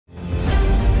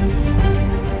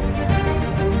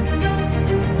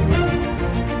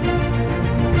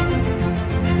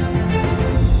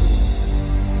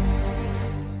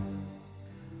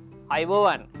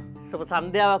අයිබෝවන් සුබ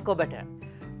සන්ධ්‍යාවක් ඔබට.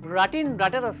 රටින්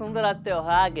රටට සුන්දරත්වය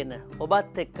හොයාගෙන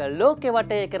ඔබත් එක්ක ලෝකෙ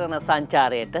වටේ කරන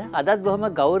සංචාරයට අදත් බොහොම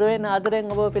ගෞරවයෙන් ආදරයෙන්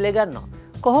ඔබව පිළිගන්නවා.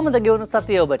 කොහොමද ගෙවුණු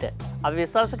සතිය ඔබට? අපි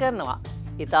විශ්වාස කරනවා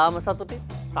ඊටාම සතුටින්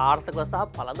සාර්ථකව සහ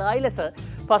ඵලදායී ලෙස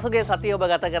පසුගිය සතිය ඔබ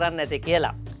ගත කරන්න ඇති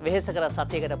කියලා. වෙහෙසකර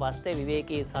සතියකට පස්සේ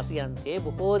විවේකී සතියන්තේ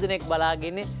බොහෝ දිනෙක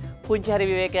බලාගෙන පුංචි හරි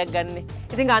විවේකයක් ගන්න.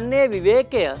 ඉතින් අන්නේ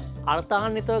විවේකය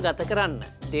අර්ථාන්විතව ගත කරන්න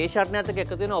දේශඥයත් එක්ක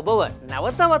එකතු වෙන ඔබව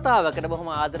නැවත වතාවකට බොහොම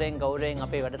ආදරයෙන් ගෞරවයෙන්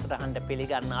අපේ වැඩසටහනට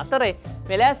පිළිගන්න අතරේ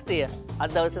මෙලෑස්තිය අද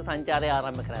දවසේ සංචාරය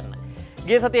ආරම්භ කරන්න.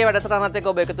 ගිය සතියේ වැඩසටහනත් එක්ක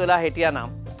ඔබ එකතු වෙලා හිටියා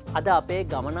නම් අද අපේ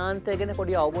ගමනාන්තය ගැන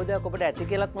පොඩි අවබෝධයක් ඔබට ඇති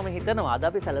කියලාත් මම හිතනවා. අද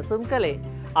අපි සැලසුම් කළේ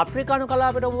අප්‍රිකානු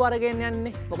කලාපයට ඔබ අරගෙන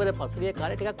යන්නේ. මොකද පසුගිය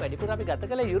කාලේ ටිකක් වැඩිපුර අපි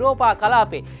ගත කළේ යුරෝපා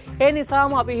කලාපේ. ඒ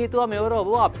නිසාම අපි හිතුවා මෙවර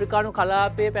ඔබ අප්‍රිකානු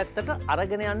කලාපයේ පැත්තට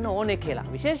අරගෙන යන්න ඕනේ කියලා.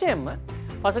 විශේෂයෙන්ම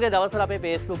පසුගිය දවස්වල අපේ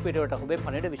Facebook පිටුවට ඔබේ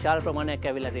පණිවිඩ විශාල ප්‍රමාණයක්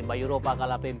ඇවිල්ලා තිබ්බා. යුරෝපා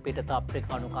කලාපයෙන් පිටත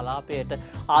අප්‍රිකානු කලාපයට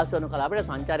ආසියානු කලාපයට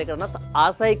සංචාරය කරනත්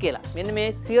ආසයි කියලා. මෙන්න මේ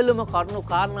සියලුම කරුණු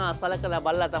කාරණා සලකලා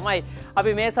බලලා තමයි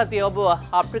අපි මේ සතිය ඔබ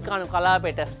අප්‍රිකානු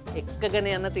කලාපයට එක්කගෙන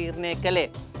යන්න තීරණය කළේ.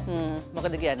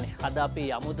 මොකද කියන්නේ? අද අපි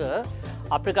යමුද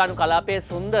අප්‍රිකානු කලාපයේ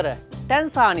සුන්දර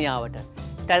ටැන්සානියාවට.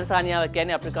 ටැන්සානියාව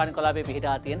කියන්නේ අප්‍රිකානු කලාපයේ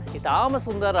පිහිටා තියෙන ඉතාම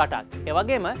සුන්දර රටක්. ඒ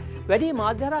වගේම වැඩි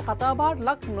මාධ්‍යහරා කතාබහට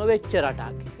ලක් නොවෙච්ච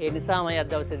රටක්. ඒ නිසාම අද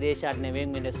දවසේ දේශාට්‍ය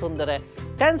වෙන්නේ සුන්දර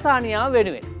ටැන්සානියාව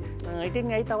වෙනුවෙන්.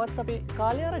 ඉතින් ඇයි තවත් අපි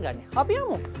කාලය අරගන්නේ? අපි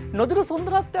යමු නොදුරු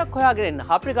සුන්දරත්වයක් හොයාගෙන එන්න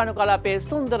අප්‍රිකානු කලාපයේ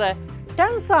සුන්දර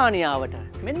ටැන්සානියාවට.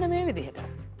 මෙන්න මේ විදිහට.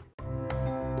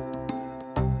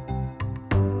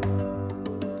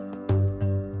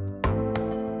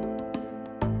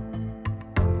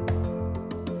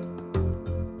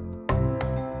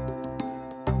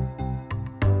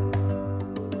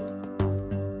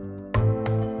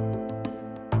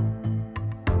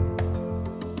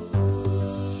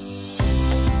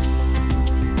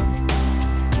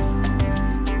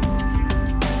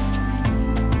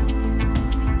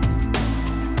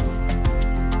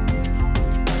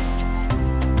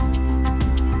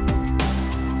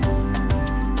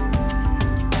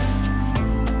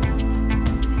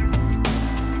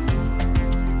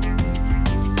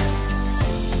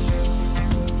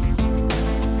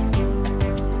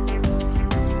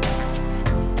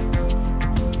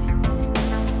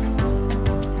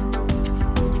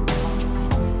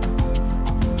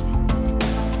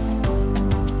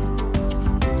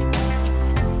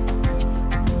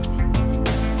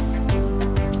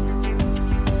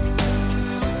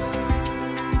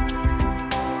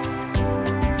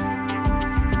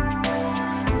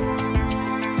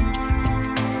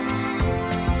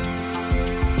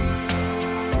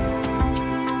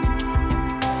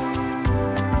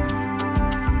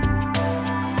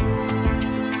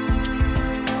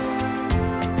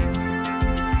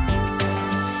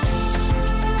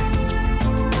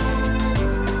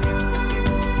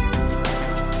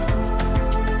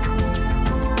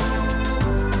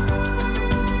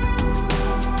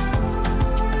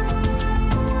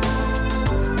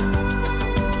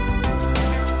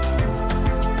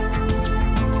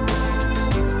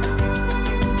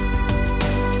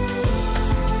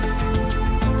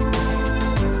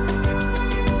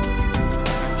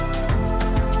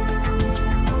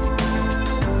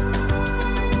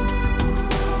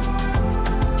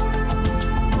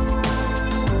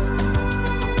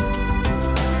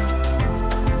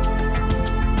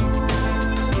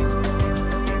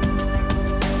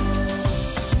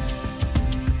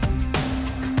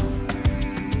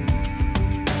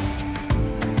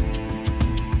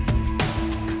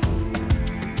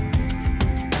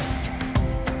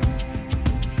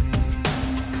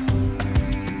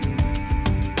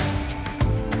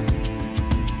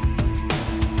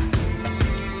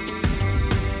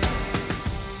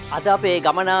 අද අපේ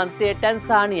ගමනාන්තයේ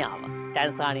ටැන්සානියාව.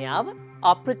 ටැන්සානියාව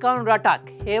අප්‍රිකානු රටක්.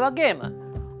 ඒ වගේම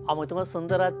අමුතුම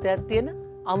සුන්දරත්වයක් තියෙන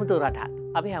අමුතු රටක්.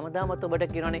 අපි හැමදාමත් ඔබට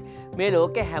කියනනේ මේ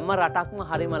ලෝකේ හැම රටක්ම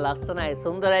හරිම ලස්සනයි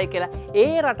සුන්දරයි කියලා.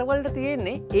 ඒ රටවලට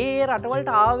තියෙන්නේ ඒ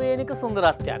රටවලට ආවේනික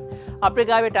සුන්දරත්වයන්.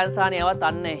 අප්‍රිකාවේ ටැන්සානියාවත්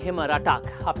අන්න එහෙම රටක්.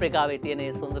 අප්‍රිකාවේ තියෙන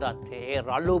ඒ සුන්දරත්වය, ඒ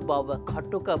රළු බව,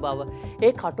 කටුක බව,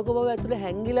 ඒ කටුක බව ඇතුලේ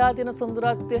හැංගිලා තියෙන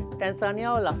සුන්දරත්වය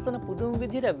ටැන්සානියාව ලස්සන පුදුම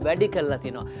විදිහට වැඩි කරලා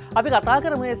තිනවා. අපි කතා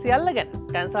කරමු මේ සියල්ල ගැන.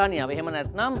 ටැන්සානියාව එහෙම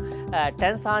නැත්නම්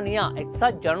ටැන්සානියා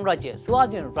එක්සත් ජනරාජ්‍ය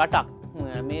ස්වාධීන රටක්.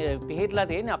 මේ පිහිටලා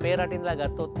තියෙන්නේ අපේ රටින් ඉඳලා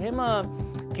ගත්තොත් එහෙම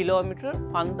කිලෝමීටර්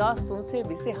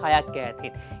 5326ක්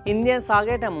ඈතින්. ඉන්දියන්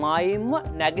සාගරයට මායිම්ව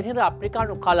නැගෙනහිර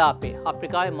අප්‍රිකානු කලාපේ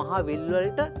අප්‍රිකාවේ මහා විල්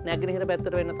වලට නැගෙනහිර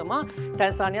පැත්තට වෙන තමයි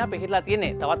ටැන්සානියා පිහිටලා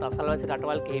තියෙන්නේ. තවත් අසල්වැසි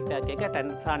රටවල් කිහිපයක් එක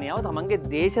ටැන්සානියාව තමන්ගේ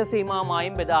දේශ සීමා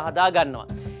මායිම් බෙදා හදා ගන්නවා.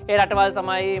 ඒ රටවල්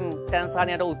තමයි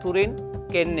ටැන්සානියාට උතුරින්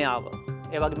කෙන්යාව,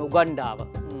 ඒ වගේම උගන්ඩාව,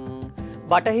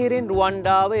 බටහිරින්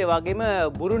රුවන්ඩාව ඒ වගේම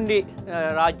බුරුන්ඩි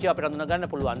රාජ්‍ය අපිට හඳුනා ගන්න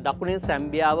පුළුවන්. දකුණින්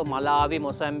සැම්බියාව, මලාවි,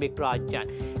 මොසැම්බික් රාජ්‍යයන්.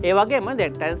 ඒ වගේම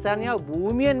දැන් ටැන්සානියාව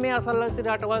භූමියෙන් මේ අසල්වැසි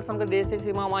රටවල් සමග දේශීය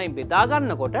සීමාවයින් බෙදා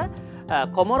ගන්නකොට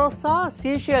කොමොරොස් සහ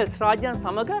සීෂෙල්ස් රාජ්‍යයන්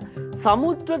සමග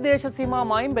සමුද්‍ර දේශ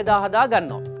සීමාවයින් බෙදා හදා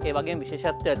ගන්නවා. ඒ වගේම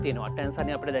විශේෂත්වයක් තියෙනවා.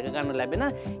 ටැන්සානියාව අපිට දැක ගන්න ලැබෙන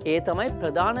ඒ තමයි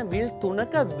ප්‍රධාන විල්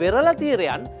තුනක වෙරළ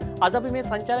තීරයන්. අද අපි මේ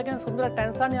සංචාරකයන් සුන්දර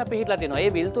ටැන්සානියාව පිහිටලා තියෙනවා.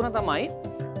 ඒ විල් තුන තමයි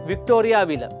වික්ටෝරියා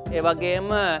විල, ඒ වගේම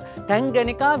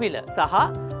ටැන්ගනිකා විල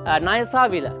සහ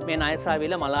නයසා විල. මේ නයසා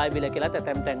විල මලායි විල කියලා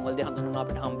තැතැම් තැන්වලදී හඳුන්වනවා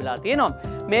අපිට හම්බෙලා තියෙනවා.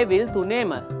 මේ විල් තුනේම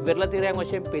වෙරළ තීරයන්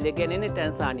වශයෙන් පිළිගැනෙන්නේ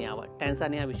ටැන්සානියාව.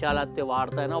 ටැන්සානියා විශාලත්වය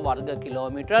වාර්තා වෙනවා වර්ග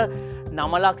කිලෝමීටර්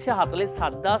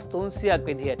 9,47,300ක්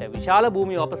විදිහට. විශාල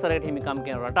භූමිය වපසරකට හිමිකම්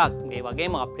කියන රටක්. ඒ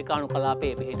වගේම අප්‍රිකානු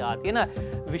කලාපයේ පිහිටා තියෙන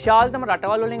විශාලතම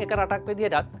රටවල් වලින් එක රටක්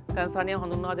විදිහට ටැන්සානියාව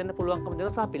හඳුන්වා දෙන්න පුළුවන්කම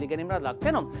දෙනවා සහ පිළිගැනීමට ලක්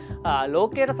වෙනවා.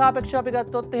 ලෝකයට සාපේක්ෂව අපි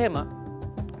ගත්තොත් එහෙම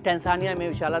ටැන්සානියා මේ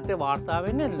විශාලත්වය වාර්තා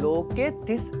වෙන්නේ ලෝකයේ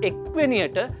 31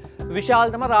 වෙනියට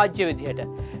විශාලතම රාජ්‍ය විදිහට.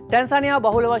 ටැන්සානියාව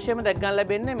බහුල වශයෙන්ම දැක ගන්න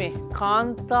ලැබෙන්නේ මේ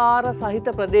කාන්තාර සහිත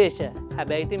ප්‍රදේශ.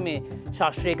 හැබැයි ඉතින් මේ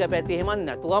ශාස්ත්‍රීය පැති එහෙම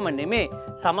නැතුවම නෙමේ.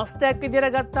 සමස්තයක්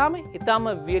විදිහට ගත්තාම ඊටම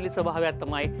වියලි ස්වභාවයක්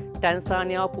තමයි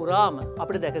ටැන්සානියාව පුරාම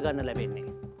අපිට දැක ගන්න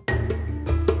ලැබෙන්නේ.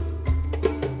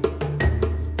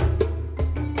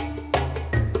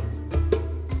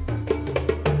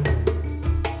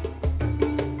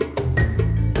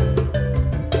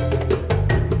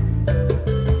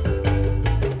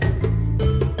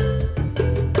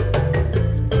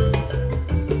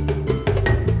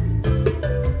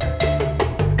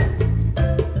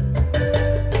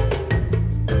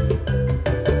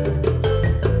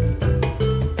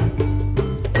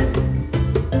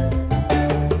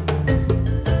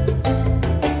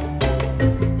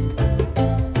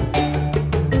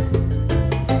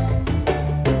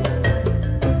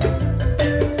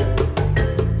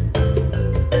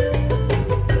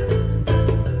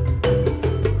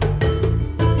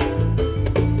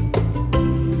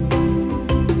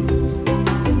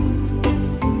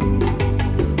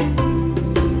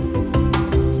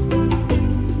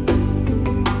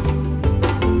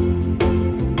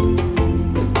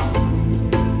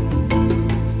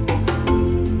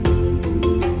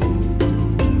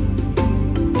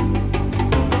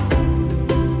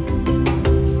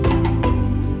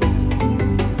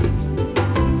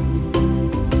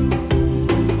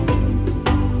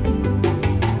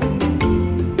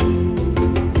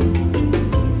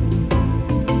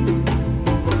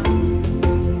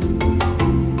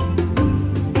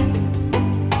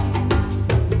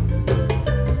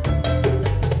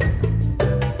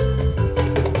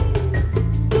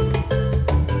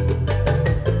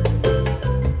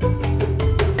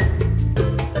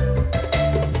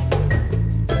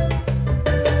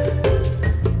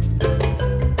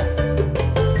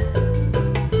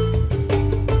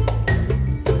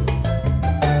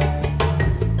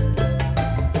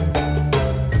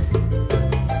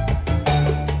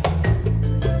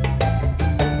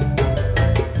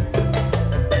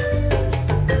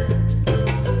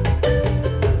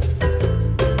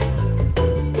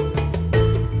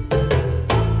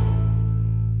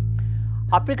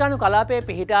 අප්‍රිකානු කලාපයේ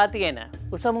පිහිටා තියෙන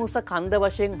උසමූස කන්ද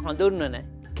වශයෙන් හඳුන්වන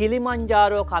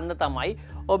කිලිමන්ජාරෝ කන්ද තමයි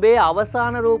ඔබේ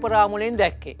අවසාන රූපරාමුලින්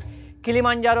දැක්කේ.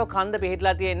 කිලිමන්ජාරෝ කන්ද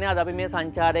පිහිටලා තියෙන්නේ අද අපි මේ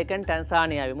සංචාරයකෙන්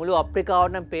ටැන්සානියාවේ. මුළු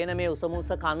අප්‍රිකාවටම පේන මේ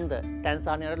උසමූස කන්ද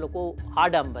ටැන්සානියාට ලොකු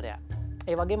ආඩම්බරයක්.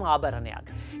 ඒ වගේම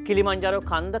ආභරණයක්. කිලිමන්ජාරෝ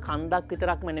කන්ද කන්දක්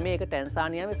විතරක්ම නෙමෙයි ඒක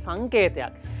ටැන්සානියාවේ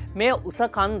සංකේතයක්. මේ උස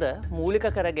කන්ද මූලික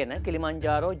කරගෙන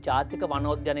කිලිමන්ජාරෝ ජාතික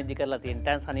වනෝද්‍යානය ඉදි කරලා තියෙන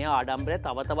ටැන්සානියා ආඩම්බරය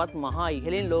තව තවත් මහා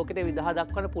ඉහළින් ලෝකෙට විදහා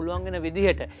දක්වන්න පුළුවන් වෙන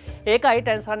විදිහට. ඒකයි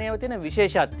ටැන්සානියාවේ තියෙන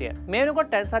විශේෂත්වය. මේ වෙනකොට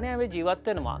ටැන්සානියාවේ ජීවත්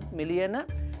වෙනවා මිලියන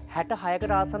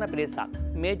 66කට ආසන්න පිරිසක්.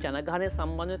 මේ ජනගහනය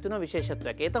සම්බන්ධ වෙන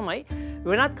විශේෂත්වයක්. ඒ තමයි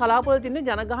වෙනත් කලාපවල තියෙන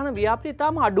ජනගහන ව්‍යාප්තිය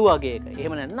තාම අඩු වගේක.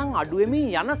 එහෙම නැත්නම් අඩු වෙමින්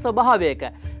යන ස්වභාවයක.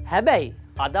 හැබැයි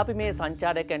අද අපි මේ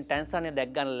සංචාරකයන් ටැන්සානියා දැක්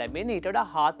ගන්න ලැබෙන්නේ ඊට වඩා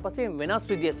හාත්පසින් වෙනස්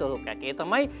විදිහේ ස්වරූපයක්. ඒ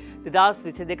තමයි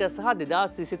 2022 සහ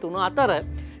 2023 අතර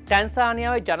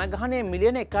ටැන්සානියාවේ ජනගහනය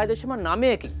මිලියන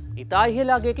 1.9කින් ඉතා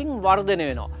ඉහළ අගයකින් වර්ධනය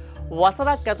වෙනවා.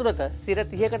 වසරක් ඇතුළත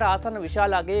 30%කට ආසන්න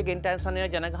විශාල අගයකින්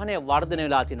ටැන්සානියාවේ ජනගහනය වර්ධනය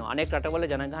වෙලා තිනවා. අනෙක් රටවල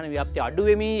ජනගහන ව්‍යාප්තිය අඩු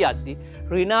වෙමින් යද්දී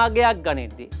ඍණාගයක්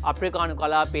ගනිද්දී අප්‍රිකානු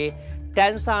කලාපයේ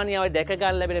ටැන්සානියාවේ දැක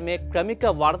ගන්න ලැබෙන මේ ක්‍රමික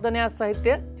වර්ධනයක් සහිත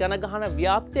ජනගහන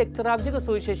ව්‍යාප්තිය එක්තරා විදිහක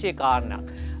සුවිශේෂී කාරණයක්.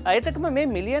 ඒතකම මේ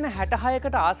මිලියන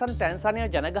 66කට ආසන්න ටැන්සානියා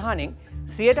ජනගහනෙන්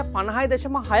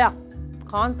 50.6ක්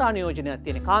කාන්තා නියෝජනයක්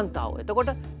තියෙන කාන්තාව.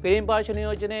 එතකොට පිරිමි පාර්ශව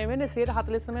නියෝජනය වෙන්නේ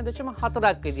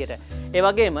 49.4ක් විදියට. ඒ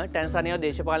වගේම ටැන්සානියාව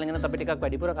දේශපාලන ගැන අපි ටිකක්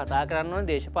වැඩිපුර කතා කරන්න ඕනේ.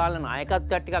 දේශපාලන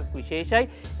නායකත්වයක් ටිකක් විශේෂයි.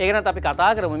 ඒ ගැනත් අපි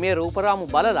කතා කරමු මේ රූපරාමු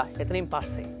බලලා එතනින්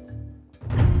පස්සේ.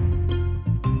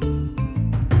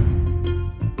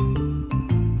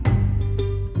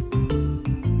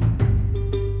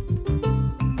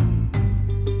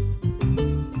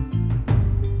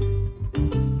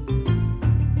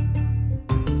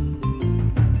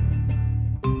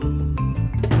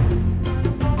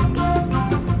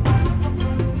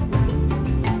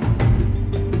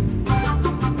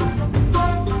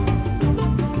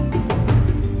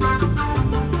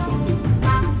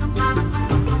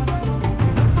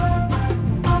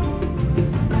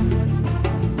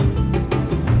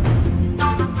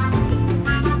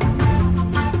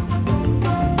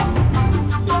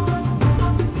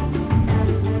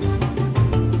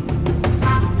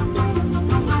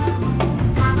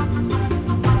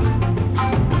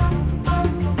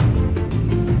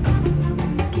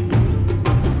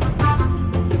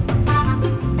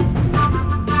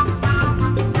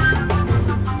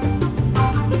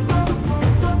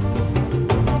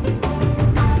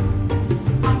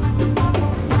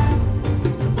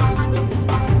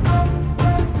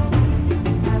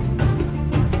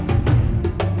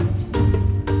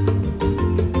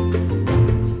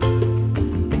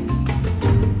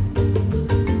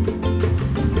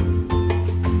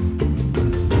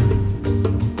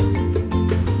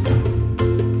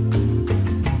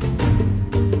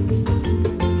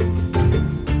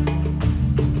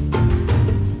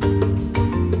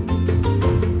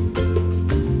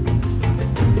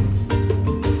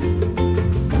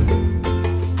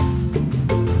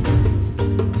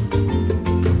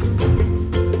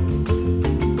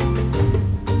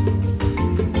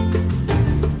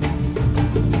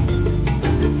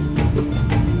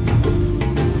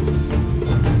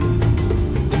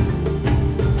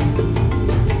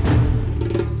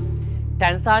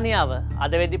 ටැන්සානියාව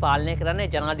අද වෙද්දි පාලනය කරන්නේ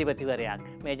ජනාධිපතිවරයෙක්.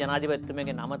 මේ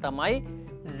ජනාධිපතිතුමගේ නම තමයි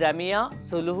සැමියා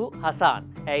සුලුහු හසාන්.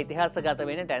 ඒ ඉතිහාසගත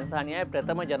වෙන්නේ ටැන්සානියාවේ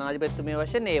ප්‍රථම ජනාධිපතිතුමිය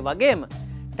වශයෙන් ඒ වගේම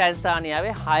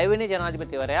ටැන්සානියාවේ 6 වෙනි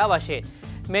ජනාධිපතිවරයා වශයෙන්.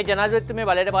 මේ ජනාධිපතිතුමිය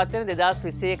බලයට පත් වෙන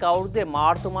 2021 අවුරුද්දේ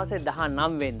මාර්තු මාසේ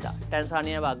 19 වෙනිදා.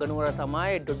 ටැන්සානියාවේ අගනුවර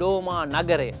තමයි ඩොඩෝමා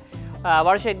නගරය.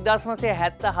 वर्ष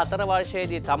 1974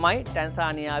 वर्षයේදී තමයි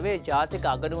ටැන්සානියාවේ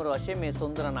ජාතික අගනුවර වශයෙන් මේ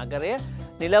සුන්දර නගරය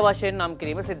නිල වශයෙන් නම්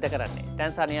කිරීම සිද්ධ කරන්නේ.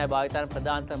 ටැන්සානියාවේ භාවිත වන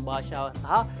ප්‍රධානතම භාෂාව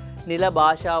සහ නිල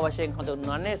භාෂාව වශයෙන්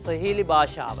හඳුන්වන්නේ ස්වහීලි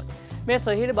භාෂාව. මේ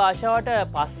ස්වහීලි භාෂාවට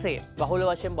පස්සේ බහුල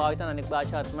වශයෙන් භාවිත වන අනෙක්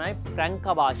භාෂාව තමයි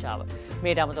ප්‍රංකා භාෂාව.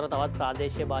 මේට අමතරව තවත්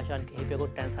ප්‍රාදේශීය භාෂාවන්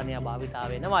කිහිපයකුත් ටැන්සානියා භාවිතා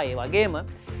වෙනවා. ඒ වගේම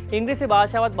ඉංග්‍රීසි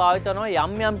භාෂාවත් භාවිත කරනවා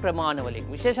යම් යම්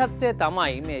ප්‍රමාණවලින්. විශේෂත්වය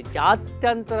තමයි මේ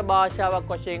ජාත්‍යන්තර භාෂාවක්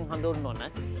වශයෙන්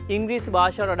හඳුන්වන ඉංග්‍රීසි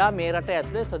භාෂාවට වඩා මේ රට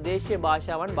ඇතුලේ ස්වදේශීය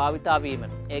භාෂාවන් භාවිතා වීම.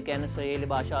 ඒ කියන්නේ ස්වහීලි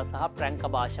භාෂාව සහ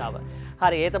ප්‍රංකා භාෂාව.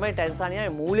 හරි, ඒ තමයි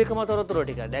ටැන්සානියාවේ මූලිකම තොරතුරු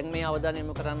ටික. දැන් මේ අවධානය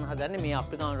යොමු කරන්න හදන්නේ මේ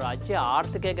අප්‍රිකානු රාජ්‍යයේ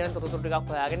ආර්ථිකය ගැන තොරතුරු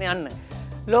ටිකක් හොයාගෙන යන්න.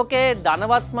 ලෝකයේ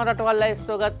ධනවත්ම රටවල්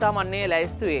ලැයිස්තුව ගත්තාම අන්නේ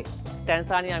ලැයිස්තුවේ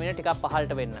ටැන්සානියාව වෙන ටිකක්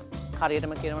පහළට වෙන්න.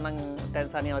 හරියටම කියනවා නම්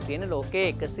ටැන්සානියාව තියෙන ලෝකයේ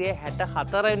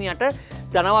 164 වෙනියට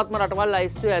ධනවත්ම රටවල්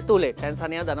ලැයිස්තුවේ ඇතුලේ.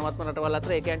 ටැන්සානියාව ධනවත්ම රටවල්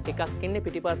අතර ඒ කියන්නේ ටිකක් ඉන්නේ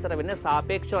පිටිපස්සට වෙන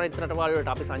සාපේක්ෂව අනිත් රටවල්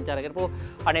වලට අපි සංචාරය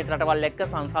කරපුව අනිත් රටවල් එක්ක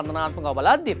සංසන්දනාත්මකව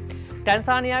බලද්දී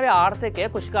ටැන්සානියාවේ ආර්ථිකය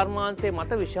කුෂ්කර්මාන්තයේ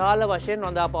මත විශාල වශයෙන්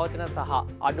නොදා පවතින සහ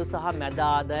අඩු සහ මැද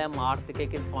ආදායම්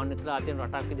ආර්ථිකයකින් සමන්විතලා තියෙන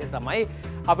රටක් විදිහට තමයි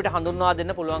අපිට හඳුන්වා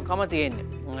දෙන්න පුළුවන්කම තියෙන්නේ.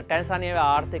 ටැන්සානියාවේ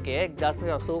ආර්ථිකය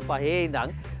 1985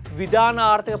 ඉඳන් විධාන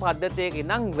ආර්ථික පද්ධතියකින්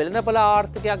නම් වෙළඳපොළ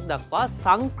ආර්ථිකයක් දක්වා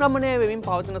සංක්‍රමණය වෙමින්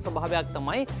පවතින ස්වභාවයක්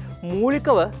තමයි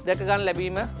මූලිකව දැක ගන්න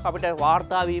ලැබීම අපිට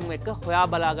වාර්තා වීම එක හොයා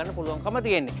බලා ගන්න පුළුවන්කම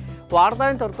තියෙන්නේ.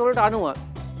 වාර්තාවෙන් තොරතුරු වලට අනුව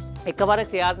එකවර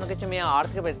ක්‍රියාත්මක වෙච්ච මේ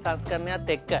ආර්ථික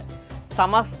ප්‍රතිසංස්කරණයත් එක්ක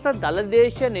සමස්ත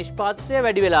දළදේශීය නිෂ්පාදනය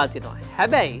වැඩි වෙලා තියෙනවා.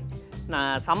 හැබැයි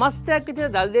සමස්තයක්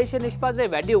විදිහට දළදේශීය නිෂ්පාදනය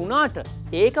වැඩි වුණාට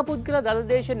ඒක පුද්ගල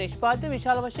දළදේශීය නිෂ්පාදනය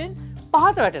විශාල වශයෙන්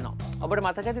පහත වැටෙනවා. ඔබට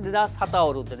මතක ඇති 2007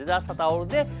 අවුරුද්ද. 2007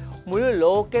 අවුරුද්දේ මුළු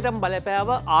ලෝකෙටම බලපෑව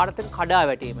ආර්ථික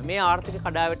කඩාවැටීම. මේ ආර්ථික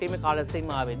කඩාවැටීමේ කාල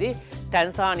සීමාවේදී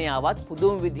ටැන්සානියාවත්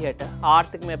පුදුම විදිහට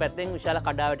ආර්ථිකමය පැත්තෙන් විශාල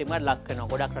කඩාවැටීමකට ලක් වෙනවා.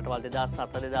 ගොඩක් රටවල්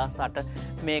 2007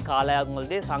 2008 මේ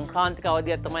කාලයන්වලදී සංක්‍රාන්තික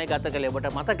අවධියක් තමයි ගත කළේ. ඔබට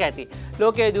මතක ඇති.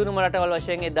 ලෝකයේ දියුණුම රටවල්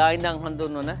වශයෙන් එදා ඉඳන්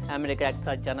හඳුන්වන ඇමරිකා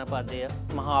එක්සත් ජනපදය,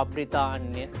 මහා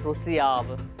බ්‍රිතාන්‍ය,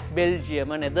 රුසියාව,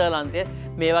 බෙල්ජියම, නෙදර්ලන්තය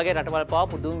මේ වගේ රටවල් පවා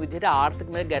පුදුම විදිහට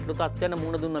ආර්ථිකමය ගැටලු තත්ත්වයන්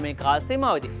මුහුණ දුන්න මේ කාල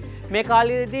සීමාවේදී. මේ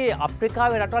කාලයේදී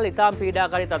අප්‍රිකාවේ රටවල් ඉතාම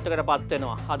පීඩාකාරී තත්ත්වයකට පත්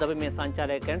වෙනවා. අද අපි මේ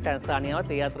සංචාරය කරන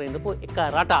ටැන්සානියාවත් ඒ අතර ඉඳපු එක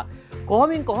රටක්.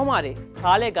 කොහොම හරි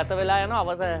කාලය ගත වෙලා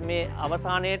යනවා. මේ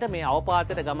අවසානයේට මේ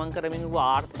අවපාතයට ගමන් කරමින් වූ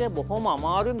ආර්ථිකය බොහොම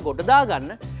අමාරුවෙන් ගොඩදා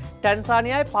ගන්න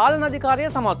ටැන්සානියාවේ පාලන අධිකාරිය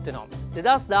සමත් වෙනවා.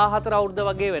 2014 අවුරුද්ද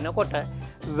වගේ වෙනකොට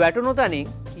වැටුණු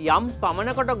තැනින් යම්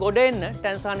පමණකට ගොඩ එන්න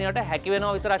ටැන්සානියාවට හැකි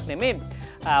වෙනවා විතරක් නෙමෙයි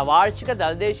වාර්ෂික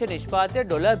දළදේශීය නිෂ්පාදනය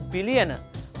ඩොලර් බිලියන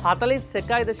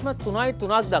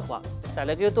 41.3ක් දක්වා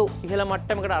සැලකිය යුතු ඉහළ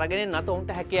මට්ටමකට අරගෙන එන්නත්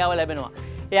ඔවුන්ට හැකියාව ලැබෙනවා.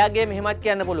 එයාගේ මෙහෙමත්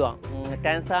කියන්න පුළුවන්.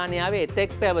 ටැන්සානියාවේ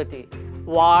එතෙක් පැවති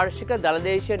වාර්ෂික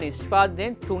දළදේශීය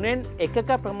නිෂ්පාදනයෙන්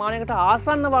 3/1 ප්‍රමාණයකට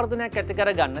ආසන්න වර්ධනයක් ඇති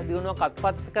කරගන්න, දියුණුවක්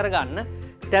අත්පත් කරගන්න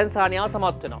ටැන්සානියාව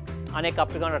සමත් වෙනවා. අනෙක්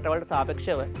අප්‍රිකානු රටවලට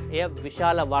සාපේක්ෂව එය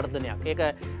විශාල වර්ධනයක්. ඒක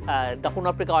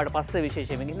දකුණු අප්‍රිකාවට පස්සේ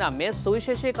විශේෂයෙන්ම ඉන්න මේ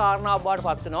සුවිශේෂී කාරණාවක් බවට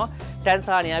පත් වෙනවා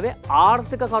ටැන්සානියාවේ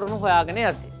ආර්ථික කරුණු හොයාගෙන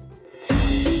යද්දී.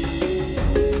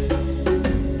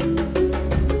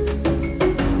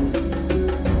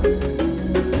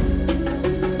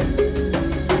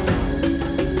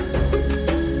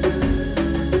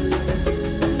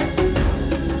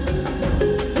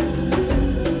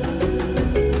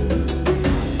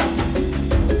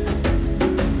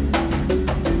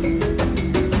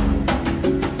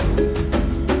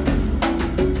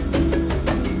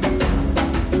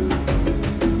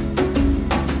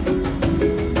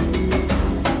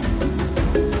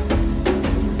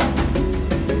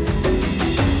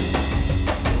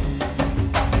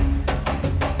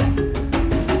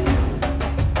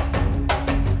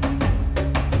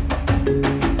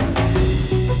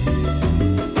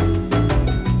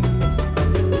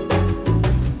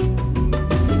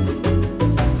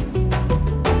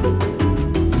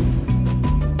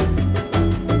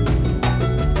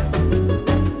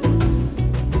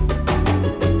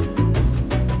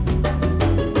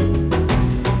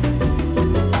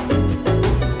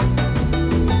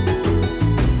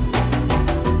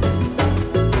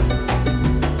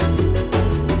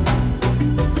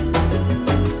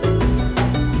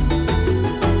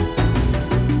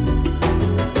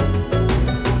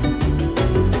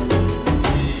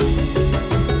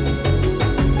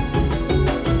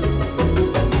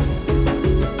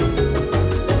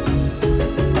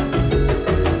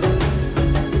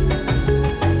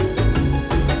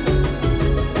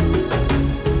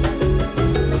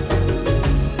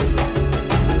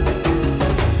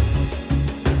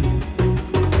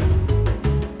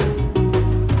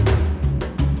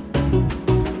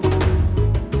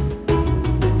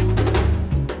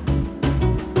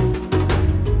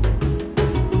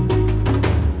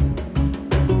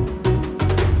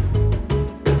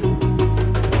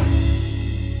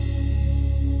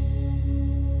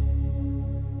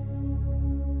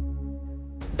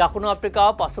 දකුණු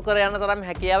අප්‍රිකාව පසු කර යන තරම්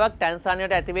හැකියාවක්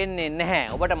ටැන්සානියාට ඇති වෙන්නේ නැහැ.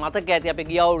 ඔබට මතක ඇති අපි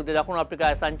ගිය අවුරුද්දේ දකුණු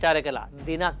අප්‍රිකාවේ සංචාරය කළා.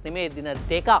 දිනක් නෙමෙයි දින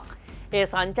දෙකක්. ඒ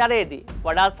සංචාරයේදී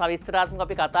වඩාත් සවිස්තරාත්මකව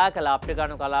අපි කතා කළා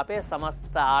අප්‍රිකානු කලාපයේ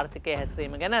සමස්ත ආර්ථිකයේ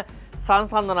හැසිරීම ගැන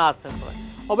සංසන්දනාත්මකව.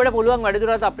 ඔබට පුළුවන්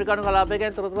වැඩිදුරටත් අප්‍රිකානු කලාපය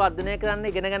ගැන තොරතුරු අධ්‍යයනය කරන්න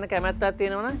ඉගෙන ගන්න කැමැත්තක්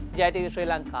තියෙනවා නම් Jaya Tv Sri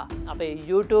Lanka අපේ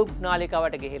YouTube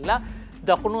නාලිකාවට ගිහිල්ලා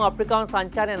දකුණු අප්‍රිකානු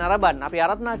සංචාරය නරඹන්න අපි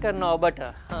ආරාධනා කරනවා ඔබට.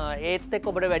 ඒත් එක්ක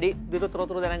ඔබට වැඩි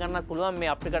තොරතුරු දැනගන්නත් පුළුවන් මේ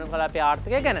අප්‍රිකානු කලාපයේ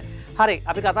ආර්ථිකය ගැන. හරි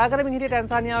අපි කතා කරමින් හිටියේ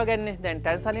ටැන්සානියාව ගැන. දැන්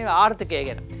ටැන්සානියාවේ ආර්ථිකය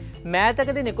ගැන.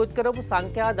 මෑතකදී නිකුත් කරපු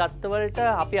සංඛ්‍යා දත්තවලට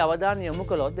අපි අවධානය යොමු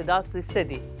කළොත් 2020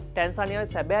 දී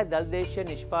ටැන්සානියාවේ සැබෑ දළ දේශීය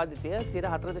නිෂ්පාදිතය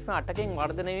 4.8%කින්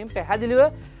වර්ධනය වීම පැහැදිලිව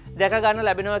දැක ගන්න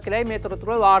ලැබෙනවා කියලායි මේ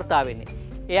තොරතුරු වාර්තා වෙන්නේ.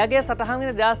 එයාගේ සටහන්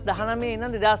වෙන 2019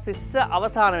 ඉඳන් 2020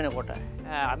 අවසාන වෙනකොට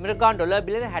ඇමරිකානු ඩොලර්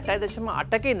බිලියන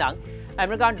 60.8ක ඉඳන්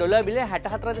ඇමරිකානු ඩොලර් බිලියන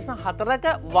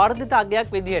 64.4ක වර්ධිත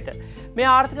අගයක් විදිහට මේ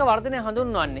ආර්ථික වර්ධනය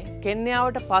හඳුන්වන්නේ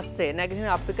කෙන්යාවට පස්සේ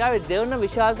නැගෙනහිර අප්‍රිකාවේ දෙවන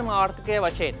විශාලතම ආර්ථිකය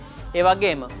වශයෙන්. ඒ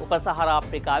වගේම උපසහාරා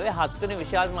අප්‍රිකාවේ 7 වෙනි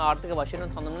විශාලතම ආර්ථික වශයෙන්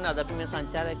හඳුන්වන අද අපි මේ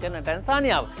සංචාරය කරන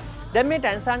ටැන්සානියාව. දැන් මේ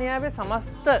ටැන්සානියාවේ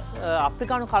සමස්ත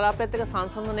අප්‍රිකානු කලාපයත් එක්ක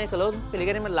සංසන්දනය කළොත්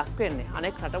පිළිගැනීමට ලක් වෙන්නේ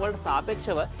අනෙක් රටවලට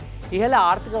සාපේක්ෂව ඉහළ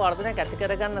ආර්ථික වර්ධනයක් ඇති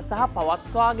කරගන්න සහ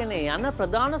පවත්වාගෙන යන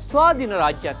ප්‍රධාන ස්වාධීන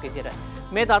රාජ්‍යයක්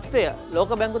විදිහට මේ තත්ත්වය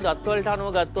ලෝක බැංකු දත්වලට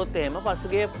අනුව ගත්තොත් එහෙම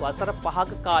පසුගිය වසර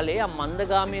 5ක කාලයේ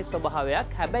මන්දගාමී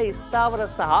ස්වභාවයක් හැබැයි ස්ථාවර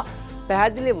සහ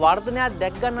පැහැදිලි වර්ධනයක්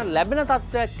දැක් ගන්න ලැබෙන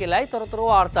තත්ත්වයක් කියලායි තොරතුරු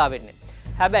වාර්තා වෙන්නේ.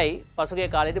 හැබැයි පසුගිය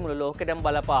කාලේදී මුළු ලෝකෙටම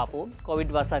බලපාපු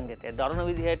කොවිඩ් වසංගතය දරුණු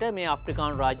විදිහට මේ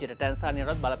අප්‍රිකානු රාජ්‍යයට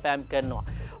ටැන්සානියාවට බලපෑම් කරනවා.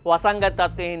 වසංගත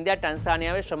තත්ත්වයේ හින්දා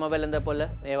ටැන්සානියාවේ ශ්‍රම වෙළඳපොළ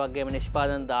ඒ වගේම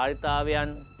නිෂ්පාදන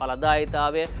ධාරිතාවයන්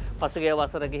ඵලදායීතාවය පසුගිය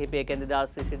වසර කිහිපයකින්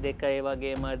 2022 ඒ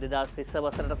වගේම 2020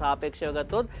 වසරට සාපේක්ෂව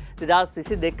ගත්තොත්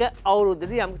 2022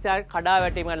 අවුරුද්දේදී යම්කිසි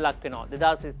කඩාවැටීමක් ලක් වෙනවා.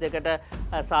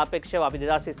 2022ට සාපේක්ෂව අපි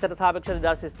 2020ට සාපේක්ෂව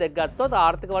 2022 ගත්තොත්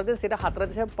ආර්ථික වර්ධනය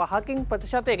 4.5කින්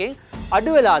ප්‍රතිශතයකින්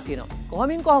අඩු වෙලා තියෙනවා.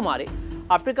 කොහොම හරි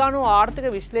අප්‍රිකානු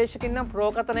ආර්ථික විශ්ලේෂකින් නම්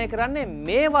ප්‍රෝකතනය කරන්නේ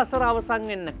මේ වසර අවසන්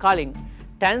වෙන්න කලින්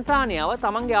ටැන්සානියාව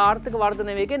තමන්ගේ ආර්ථික වර්ධන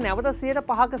වේගය නැවත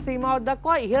 5% සීමාවක්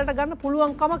දක්වා ඉහළට ගන්න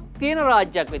පුළුවන්කමක් තියෙන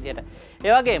රාජ්‍යයක් විදියට.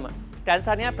 ඒ වගේම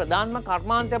ටැන්සානියා ප්‍රධානම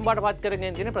කර්මාන්තයක් බවට පත්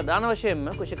කරගෙන තියෙන ප්‍රධාන වශයෙන්ම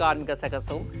කෘෂිකාර්මික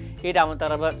සැකසුම් ඊට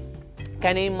අමතරව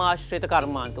කැනීම් ආශ්‍රිත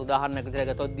කර්මාන්ත උදාහරණයක්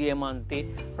විදිහට ගත්තොත් දියමන්ති,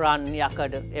 රන්,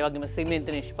 යකඩ, ඒ වගේම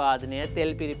සිමෙන්ති නිෂ්පාදනය,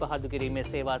 තෙල් පිරිපහදු කිරීමේ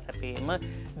සේවා සැපයීම,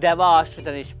 දැව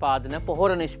ආශ්‍රිත නිෂ්පාදන,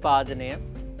 පොහොර නිෂ්පාදනය,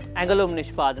 ඇඟලුම්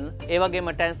නිෂ්පාදන, ඒ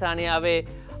වගේම ටැන්සානියාවේ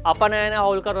අපනයන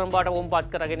හවුල්කරුවන් බවට වුම්පත්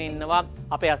කරගෙන ඉන්නවා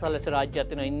අපේ අසල්වැසි රාජ්‍යයක්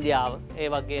වෙන ඉන්දියාව, ඒ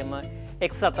වගේම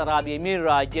එක්සත් අරාබි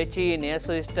එමිරාජ්‍ය, චීනය,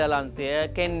 ස්විට්සර්ලන්තය,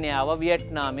 කෙන්යාව,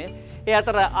 වියට්නාමය. ඒ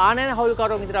අතර ආනයන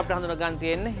හවුල්කරුවන් විතර අපිට හඳුනා ගන්න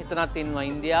තියෙන්නේ එතනත් ඉන්නවා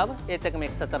ඉන්දියාව, ඒත් එක්කම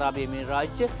එක්සත් අරාබි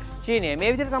එමිරාජ්‍ය, චීනය.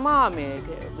 මේ විදිහට තමයි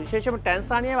මේ විශේෂම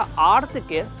ටැන්සානියාවේ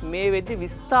ආර්ථිකය මේ වෙද්දි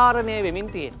විස්තරණය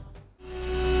වෙමින් තියෙන්නේ.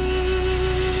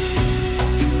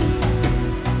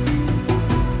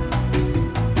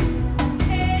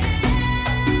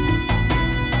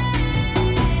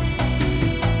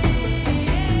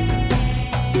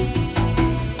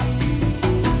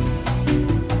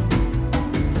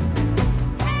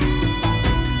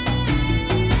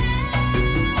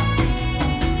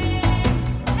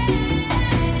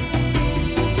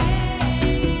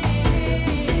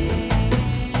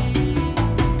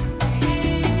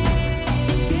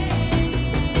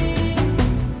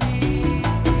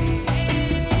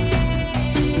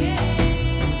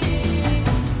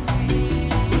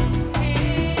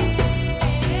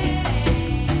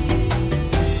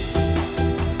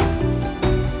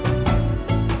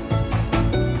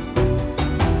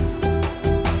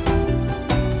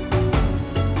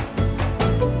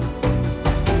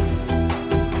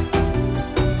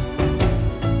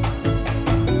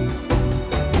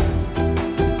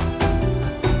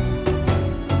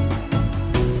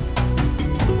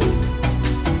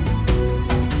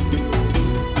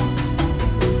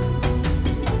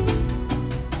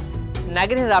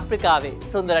 නැගෙනහිර අප්‍රිකාවේ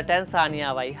සුන්දර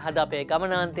ටැන්සානියාවයි හද අපේ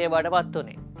ගමනාන්තය බවට පත්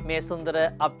වුණේ. මේ සුන්දර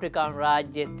අප්‍රිකානු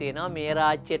රාජ්‍යයේ තියෙනවා මේ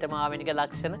රාජ්‍යයටම ආවෙනික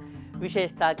ලක්ෂණ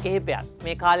විශේෂතා කිහිපයක්.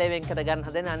 මේ කාලය වෙන් කර ගන්න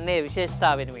හදන අන්නේ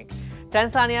විශේෂතා වෙනුවෙන්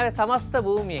ටැන්සානියාවේ සමස්ත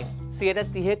භූමියෙන්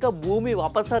 30%ක භූමි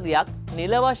වපසරියක්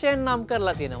නිල වශයෙන් නම්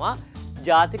කරලා තියෙනවා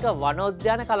ජාතික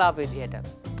වනෝද්‍යාන කලාප විදිහට.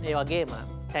 ඒ වගේම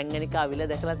ටැංගනිකා විල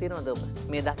දැකලා තියෙනවද ඔබ?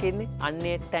 මේ දකින්නේ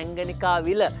අන්නේ ටැංගනිකා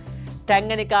විල.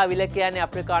 ටැංගනිකා විල කියන්නේ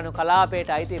අප්‍රිකානු කලාපයට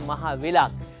අයිති මහ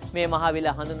විලක්. මේ මහ විල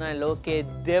හඳුන්වන්නේ ලෝකයේ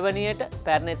දෙවනියට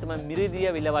පැරණිතම මිරිදිය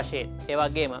විල වශයෙන්. ඒ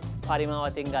වගේම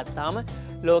පරිමාවතින් ගත්තාම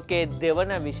ලෝකයේ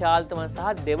දෙවන විශාලතම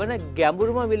සහ දෙවන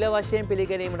ගැඹුරුම විල වශයෙන්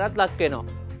පිළිගැනීමටත් ලක් වෙනවා.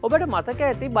 ඔබට මතක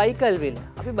ඇති බයිකල් විල.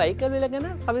 අපි බයිකල් විල ගැන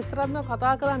සවිස්තරාත්මකව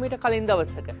කතා කළා මීට කලින්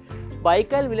දවසක.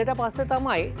 බයිකල් විලට පස්සේ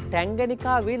තමයි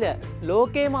ටැංගනිකා විල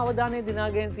ලෝකේම අවධානය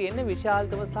දිනාගෙන තියෙන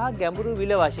විශාලතම සහ ගැඹුරු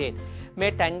විල වශයෙන්.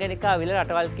 මේ ටැංගනිකා විල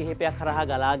රටවල් කිහිපයක් කරහා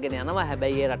ගලාගෙන යනවා.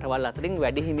 හැබැයි ඒ රටවල් අතරින්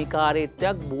වැඩි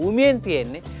හිමිකාරීත්වයක් භූමියෙන්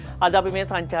තියෙන්නේ. අද අපි මේ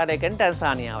සංචාරය කරන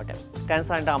ටැන්සානියාවට.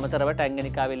 ටැන්සානියට අමතරව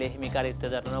ටැංගනිකා විලේ හිමිකාරීත්වය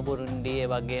දරන බුරුන්ඩි,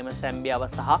 ඒ වගේම සැම්බියාව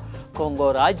සහ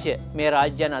කොංගෝ රාජ්‍ය. මේ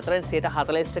රාජ්‍යයන් අතරින්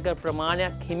 41%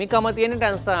 ප්‍රමාණයක් හිමිකම තියෙන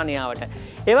ටැන්සානියාවට.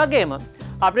 ඒ වගේම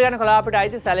අප්‍රිකානු කලාපයට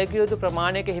අයිති සැලකිය යුතු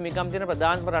ප්‍රමාණයක හිමිකම් තියෙන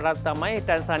ප්‍රධානම රටක් තමයි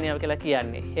ටැන්සානියාව කියලා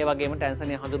කියන්නේ. ඒ වගේම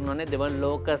ටැන්සානියා හඳුන්වන්නේ දෙවන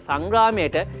ලෝක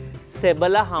සංග්‍රාමයට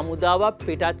සෙබළ හමුදාවක්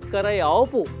පිටත් කර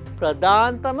යවපු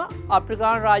ප්‍රධානතම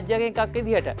අප්‍රිකානු රාජ්‍යයකින් එකක්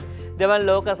විදිහට. දෙවන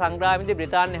ලෝක සංග්‍රාමයේදී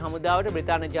බ්‍රිතාන්‍ය හමුදාවට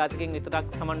බ්‍රිතාන්‍ය ජාතිකයන් විතරක්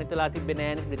සමන්විතලා තිබෙන්නේ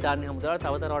නැහැ. බ්‍රිතාන්‍ය හමුදාවට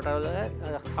තව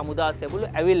රටවල හමුදා සෙබළු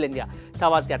ඇවිල්ලා ගියා.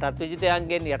 තවත් යටත්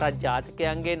විජිතයන්ගෙන් යටත්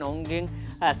ජාතිකයන්ගෙන් ඔවුන්ගෙන්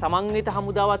සමන්විත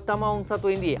හමුදාවක් තමයි උන්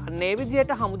සතු ඉන්දිය. අන්න ඒ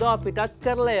විදිහට හමුදාව පිටත්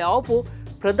කරලා යවපු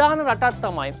ප්‍රධාන රටක්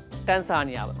තමයි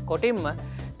ටැන්සානියාව. කොටින්ම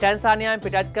ටැන්සානියාවෙන්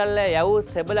පිටත් කරලා යවූ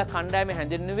සෙබළ කණ්ඩායම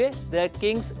හැඳින්වුවේ The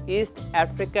King's East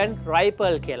African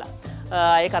Rifle කියලා.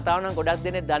 ඒ කතාව නම් ගොඩක්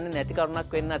දෙනෙක් දන්නේ නැති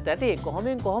කරුණක් වෙන්නත් ඇති.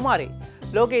 කොහොම හරි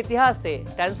ලෝක ඉතිහාසයේ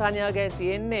ටැන්සානියාව ගැන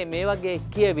තියෙන්නේ මේ වගේ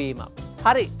කියවීමක්.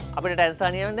 හරි අපිට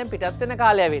ටැන්සානියාවෙන් දැන් පිටත් වෙන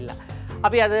කාලය ඇවිල්ලා.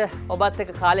 අපි අද ඔබත්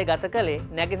එක්ක කාලේ ගත කළේ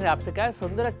නැගෙනහිර අප්‍රිකාවේ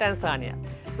සුන්දර ටැන්සානියා.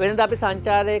 වෙනද අපි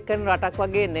සංචාරය කරන රටක්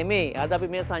වගේ නෙමෙයි. අද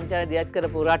අපි මේ සංචාරය දියත්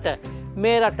කරපු රට.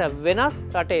 මේ රට වෙනස්,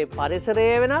 රටේ පරිසරය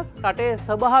වෙනස්, රටේ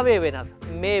ස්වභාවය වෙනස්.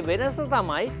 මේ වෙනස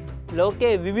තමයි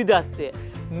ලෝකයේ විවිධත්වය.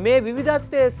 මේ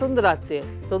විවිධත්වයේ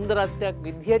සුන්දරත්වයක්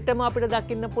විදිහටම අපිට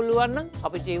දකින්න පුළුවන් නම්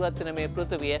අපි ජීවත් වෙන මේ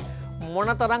පෘථිවිය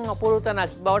මොනතරම් අපූර්ව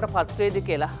තැනක් බවට පත් වේද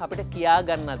කියලා අපිට කියා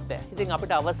ගන්නත් බෑ. ඉතින්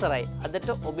අපිට අවසරයි අදට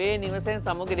ඔබේ නිවසෙන්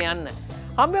සමුගෙන යන්න.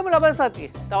 හම්බෙමු ලබන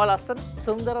සතියේ තව ලස්සන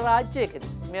සුන්දර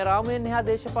රාජ්‍යයකදී. මේ රාමුවෙන් එහා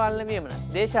දේශපාලන වියමන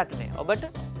දේශාටනේ ඔබට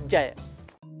ජය.